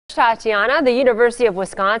Tatiana, the University of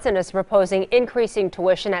Wisconsin is proposing increasing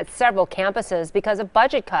tuition at several campuses because of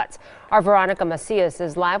budget cuts. Our Veronica Macias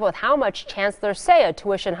is live with how much chancellors say a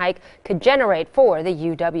tuition hike could generate for the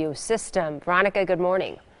UW system. Veronica, good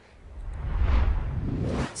morning.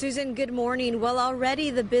 Susan, good morning. Well, already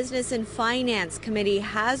the Business and Finance Committee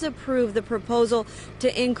has approved the proposal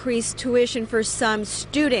to increase tuition for some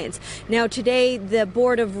students. Now, today, the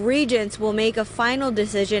Board of Regents will make a final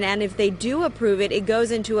decision, and if they do approve it, it goes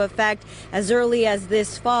into effect as early as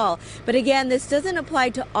this fall. But again, this doesn't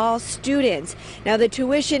apply to all students. Now, the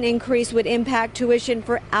tuition increase would impact tuition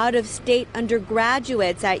for out-of-state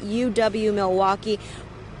undergraduates at UW-Milwaukee,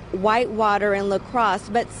 Whitewater, and La Crosse,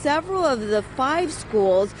 but several of the 5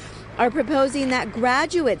 schools are proposing that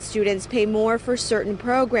graduate students pay more for certain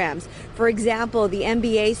programs. For example, the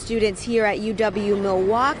MBA students here at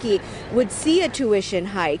UW-Milwaukee would see a tuition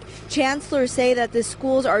hike. Chancellors say that the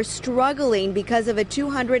schools are struggling because of a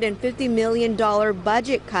 $250 million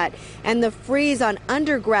budget cut and the freeze on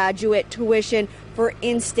undergraduate tuition for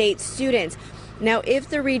in-state students. Now, if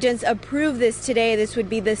the regents approve this today, this would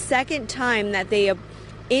be the second time that they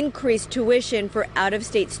increased tuition for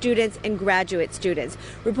out-of-state students and graduate students.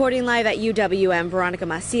 Reporting live at UWM, Veronica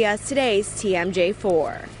Macias, today's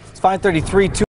TMJ4. It's 5:33.